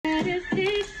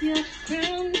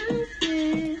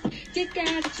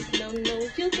don't know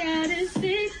you got it.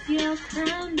 Fix your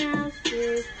crown now,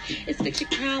 sis. It's Fix Your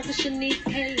Crown with Shanice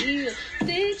K. Hill.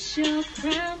 Fix your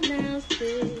crown now,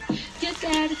 sis. You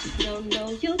got it, just don't know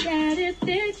you got it.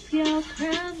 Fix your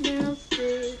crown now,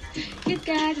 sis. You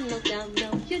got it, no doubt,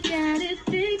 no, you got it.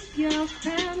 Fix your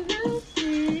crown now,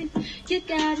 sis. You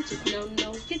got it, just don't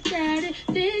know you got it.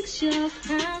 Fix your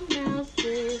crown now,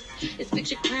 sis. It's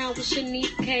Fix Your Crown with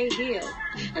Shanice K. Hill.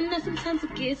 I know sometimes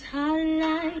it gets hard in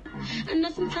life. I know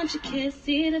sometimes you can't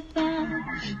see the fire,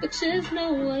 but just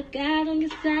know what God on your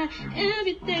side.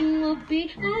 Everything will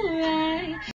be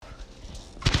alright.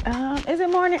 Is it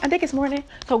morning? I think it's morning.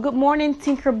 So good morning,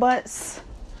 Tinker Butts.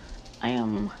 I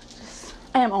am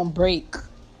on break,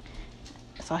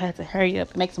 so I had to hurry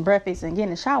up, make some breakfast, and get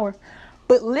in the shower.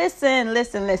 But listen.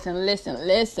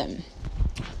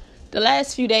 The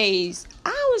last few days,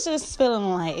 I was just feeling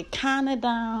like kind of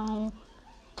down,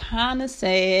 kind of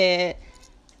sad.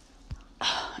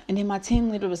 And then my team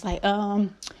leader was like,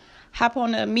 hop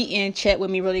on a meeting, chat with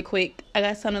me really quick. I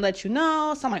got something to let you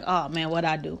know. So I'm like, oh man, what'd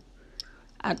I do?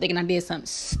 I'm thinking I did something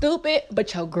stupid,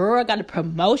 but your girl got a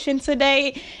promotion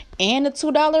today and a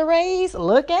 $2 raise.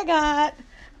 Look at God.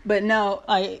 But no,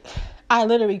 like, I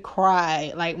literally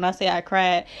cried. Like, when I say I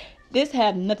cried, this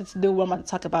had nothing to do with what I'm about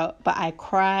to talk about, but I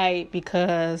cried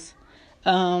because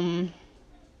I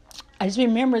just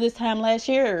remember this time last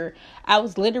year, I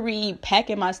was literally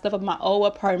packing my stuff up in my old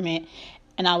apartment,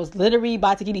 and I was literally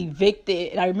about to get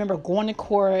evicted. And I remember going to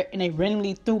court, and they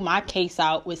randomly threw my case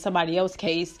out with somebody else's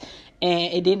case,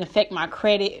 and it didn't affect my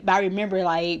credit. But I remember,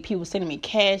 like, people sending me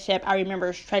Cash App. I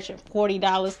remember stretching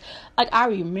 $40. Like, I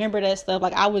remember that stuff.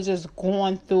 Like, I was just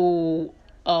going through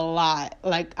a lot.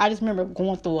 Like, I just remember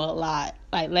going through a lot.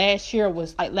 Last year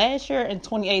in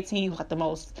 2018 was like the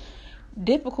most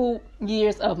difficult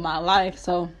years of my life.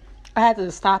 So I had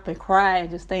to stop and cry and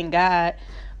just thank God.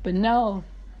 But no,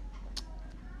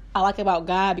 I like about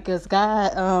God because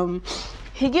God,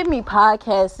 he give me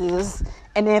podcasts,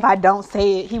 and then if I don't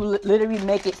say it, he will literally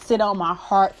make it sit on my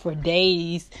heart for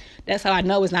days. That's how I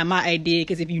know it's not my idea,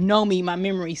 because if you know me, my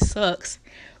memory sucks.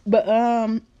 But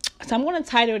so I'm going to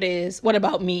title this, What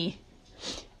About Me?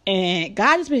 And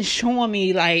God has been showing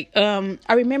me, like, I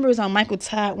remember it was on Michael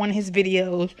Todd, one of his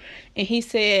videos, and he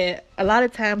said a lot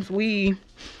of times we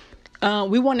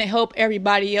want to help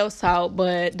everybody else out,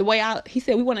 but he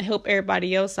said we want to help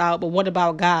everybody else out, but what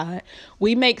about God?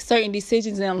 We make certain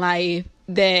decisions in life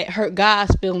that hurt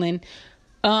God's feeling.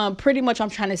 Pretty much what I'm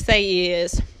trying to say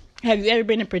is, have you ever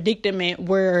been in a predicament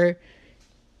where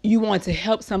you want to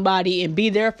help somebody and be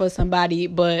there for somebody,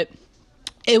 but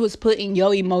it was putting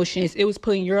your emotions, it was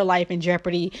putting your life in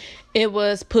jeopardy, it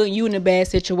was putting you in a bad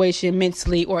situation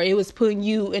mentally, or it was putting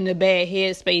you in a bad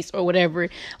headspace or whatever,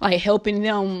 like helping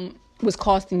them was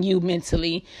costing you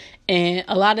mentally. And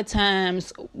a lot of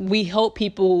times we help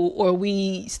people, or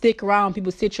we stick around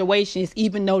people's situations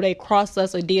even though they cross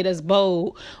us or did us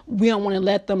bold. We don't want to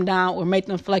let them down or make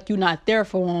them feel like you're not there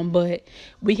for them. But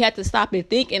we have to stop and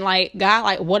think, and like, God,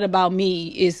 like, what about me?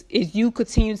 Is you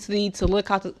continuously to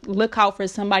look out for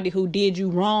somebody who did you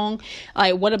wrong?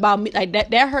 Like, what about me? Like,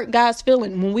 that hurt God's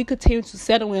feeling. When we continue to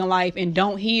settle in life and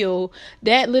don't heal,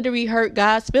 that literally hurt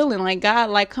God's feeling. Like, God,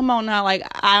 like, come on now. Like,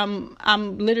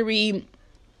 I'm literally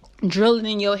drilling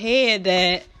in your head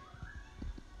that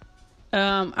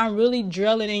I'm really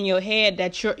drilling in your head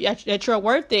that you're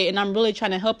worth it, and I'm really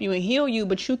trying to help you and heal you,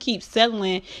 but you keep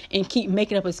settling and keep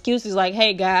making up excuses like,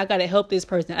 hey God, I gotta help this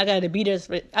person, I gotta be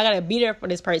there for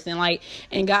this person. Like,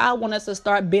 and God want us to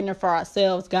start being there for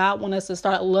ourselves. God want us to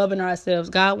start loving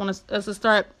ourselves. God want us to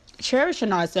start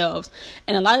cherishing ourselves.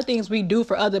 And a lot of things we do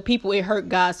for other people, it hurt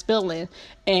God's feeling,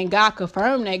 and God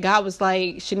confirmed that. God was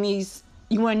like, Shanice,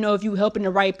 you want to know if you helping the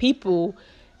right people?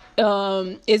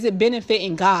 Is it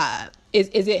benefiting God? Is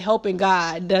it helping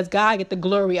God? Does God get the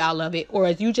glory out of it? Or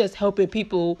is you just helping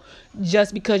people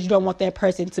just because you don't want that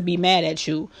person to be mad at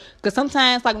you? Because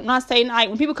sometimes, like, when I say, like,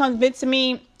 when people come vent to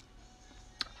me,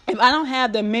 if I don't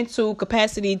have the mental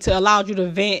capacity to allow you to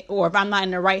vent, or if I'm not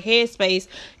in the right headspace,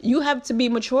 you have to be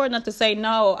mature enough to say,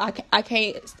 no, I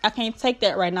can't take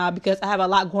that right now, because I have a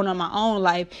lot going on in my own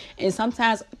life. And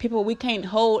sometimes we can't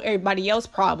hold everybody else's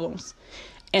problems.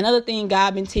 Another thing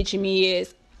God been teaching me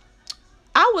is,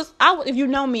 if you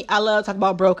know me, I love to talk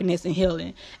about brokenness and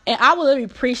healing. And I would literally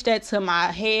preach that till my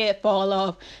head fall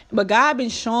off. But God been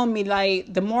showing me,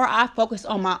 like, the more I focus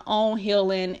on my own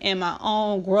healing and my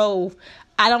own growth,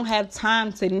 I don't have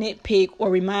time to nitpick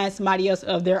or remind somebody else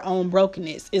of their own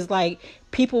brokenness. It's like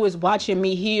people is watching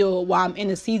me heal while I'm in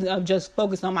a season of just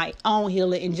focus on my own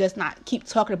healing and just not keep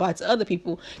talking about it to other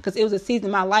people. Because it was a season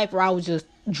in my life where I was just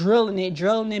drilling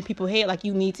in people's head like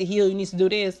you need to heal, you need to do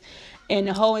this. And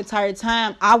the whole entire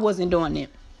time I wasn't doing it.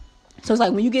 So it's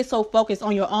like when you get so focused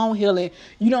on your own healing,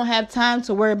 you don't have time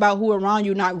to worry about who around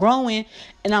you not growing.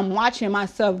 And I'm watching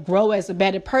myself grow as a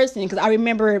better person, because I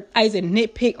remember I used to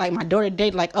nitpick, like my daughter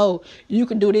did, like, oh, you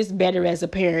can do this better as a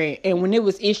parent. And when there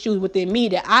was issues within me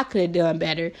that I could have done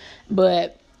better,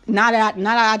 but now that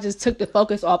I just took the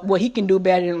focus off what he can do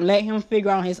better and let him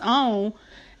figure out on his own,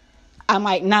 I'm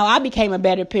like, now I became a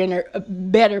better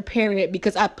parent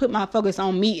because I put my focus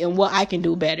on me and what I can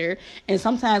do better. And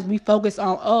sometimes we focus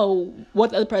on, oh,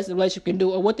 what the other person's relationship can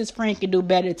do or what this friend can do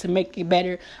better to make it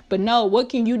better. But no, what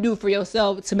can you do for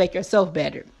yourself to make yourself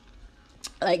better?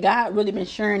 Like, God really been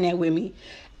sharing that with me,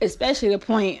 especially the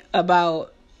point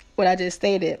about what I just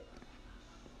stated.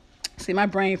 See, my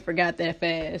brain forgot that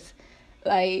fast.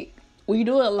 Like, we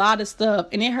do a lot of stuff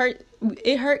and it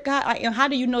hurt God. Like, and how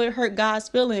do you know it hurt God's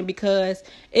feeling? Because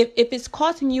if it's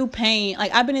causing you pain,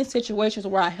 like I've been in situations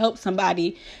where I helped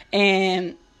somebody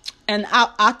and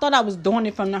I thought I was doing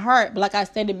it from the heart, but like I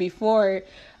stated before,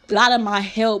 a lot of my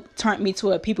help turned me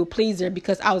to a people pleaser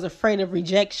because I was afraid of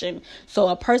rejection. So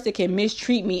a person can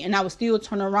mistreat me and I would still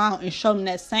turn around and show them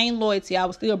that same loyalty. I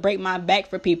would still break my back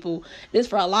for people. This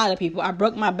for a lot of people. I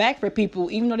broke my back for people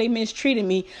even though they mistreated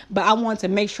me, but I wanted to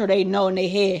make sure they know in their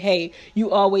head, hey,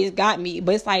 you always got me.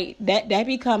 But it's like that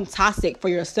becomes toxic for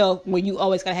yourself when you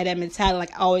always gotta have that mentality,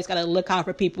 like I always gotta look out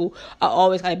for people. I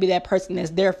always gotta be that person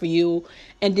that's there for you.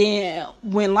 And then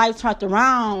when life turned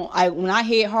around, when I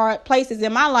hit hard places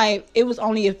in my life, it was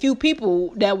only a few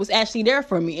people that was actually there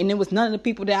for me. And it was none of the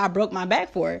people that I broke my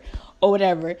back for or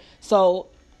whatever. So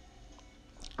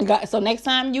next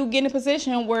time you get in a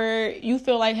position where you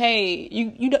feel like, hey,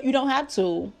 you don't have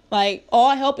to. Like,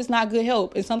 all help is not good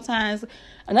help. And sometimes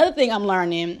another thing I'm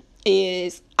learning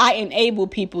is I enable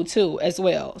people too as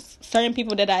well. Certain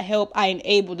people that I help, I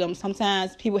enable them.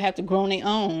 Sometimes people have to grow on their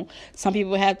own. Some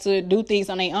people have to do things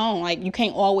on their own. Like, you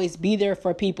can't always be there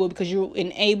for people because you're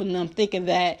enabling them, thinking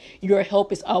that your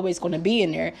help is always going to be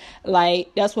in there.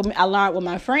 Like, that's what I learned with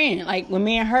my friend. Like, when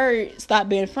me and her stopped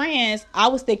being friends, I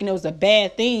was thinking it was a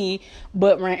bad thing.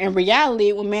 But in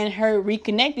reality, when me and her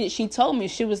reconnected, she told me,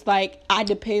 she was like, I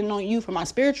depend on you for my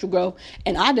spiritual growth,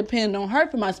 and I depend on her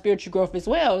for my spiritual growth as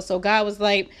well. So God was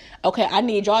like, okay, I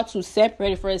need y'all to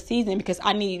separate for a season because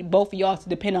I need both of y'all to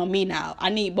depend on me now. I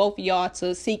need both of y'all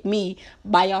to seek me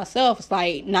by yourselves,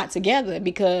 like not together,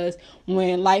 because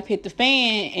when life hit the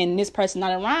fan and this person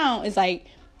not around, it's like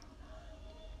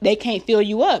they can't fill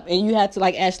you up and you have to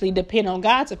like actually depend on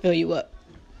God to fill you up.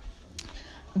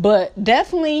 But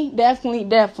definitely,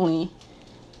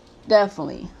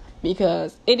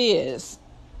 because it is.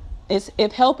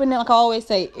 If helping them, like I always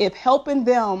say, if helping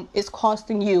them is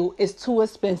costing you, it's too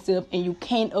expensive and you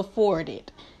can't afford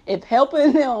it. If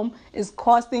helping them is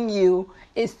costing you,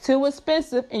 it's too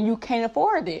expensive and you can't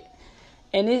afford it.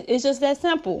 And it's just that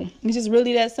simple. It's just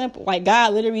really that simple. Like,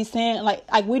 God literally saying, like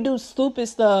we do stupid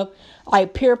stuff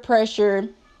like peer pressure.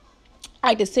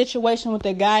 Like the situation with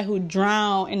the guy who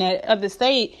drowned in that other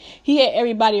state, he had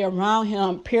everybody around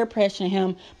him peer pressuring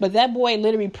him, but that boy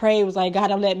literally prayed, was like, God,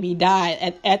 don't let me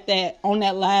die on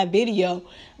that live video.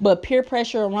 But peer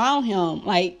pressure around him,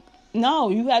 like, no,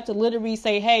 you have to literally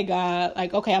say, hey, God,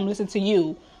 like, okay, I'm listening to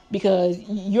you because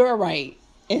you're right,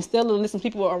 instead of listening to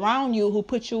people around you who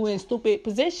put you in stupid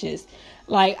positions.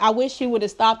 Like, I wish he would have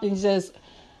stopped and just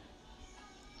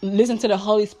listen to the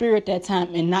Holy Spirit that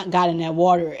time and not got in that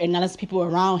water and not listen to people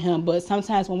around him. But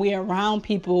sometimes when we're around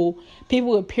people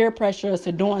will peer pressure us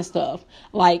to doing stuff.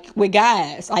 Like with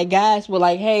guys, were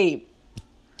like, hey,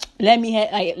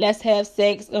 let's have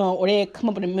sex, or they come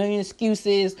up with a million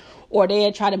excuses, or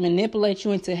they try to manipulate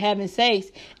you into having sex,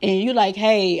 and you like,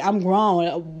 hey, I'm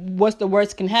grown. What's the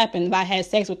worst can happen if I had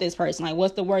sex with this person? Like,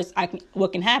 what's the worst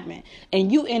what can happen?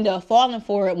 And you end up falling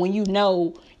for it when you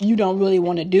know you don't really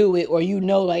want to do it, or you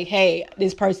know, like, hey,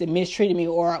 this person mistreated me,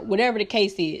 or whatever the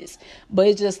case is. But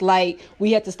it's just like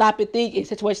we have to stop and think in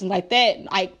situations like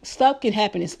that. Like, stuff can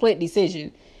happen in split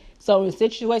decision. So in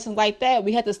situations like that,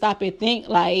 we have to stop and think,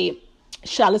 like,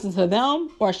 should I listen to them,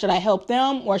 or should I help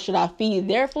them, or should I feed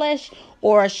their flesh,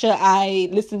 or should I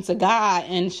listen to God,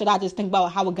 and should I just think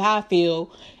about how would God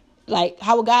feel? Like,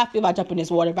 how would God feel if I jump in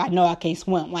this water if I know I can't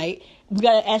swim? Like, we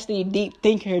got to actually deep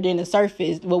think here than the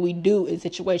surface what we do in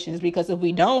situations, because if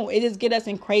we don't, it just get us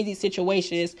in crazy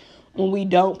situations when we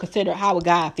don't consider how would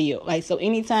God feel. Like, so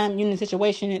anytime you're in a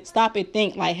situation, stop and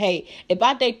think like, hey, if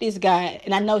I date this guy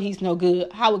and I know he's no good,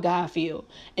 how would God feel?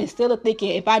 Instead of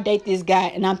thinking, if I date this guy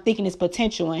and I'm thinking there's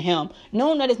potential in him,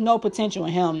 knowing that there's no potential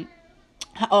in him,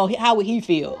 how would he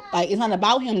feel? Like, it's not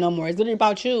about him no more. It's literally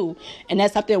about you. And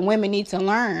that's something women need to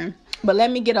learn. But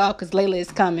let me get off because Layla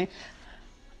is coming.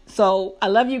 So I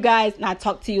love you guys, and I'll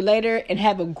talk to you later, and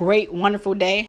have a great, wonderful day.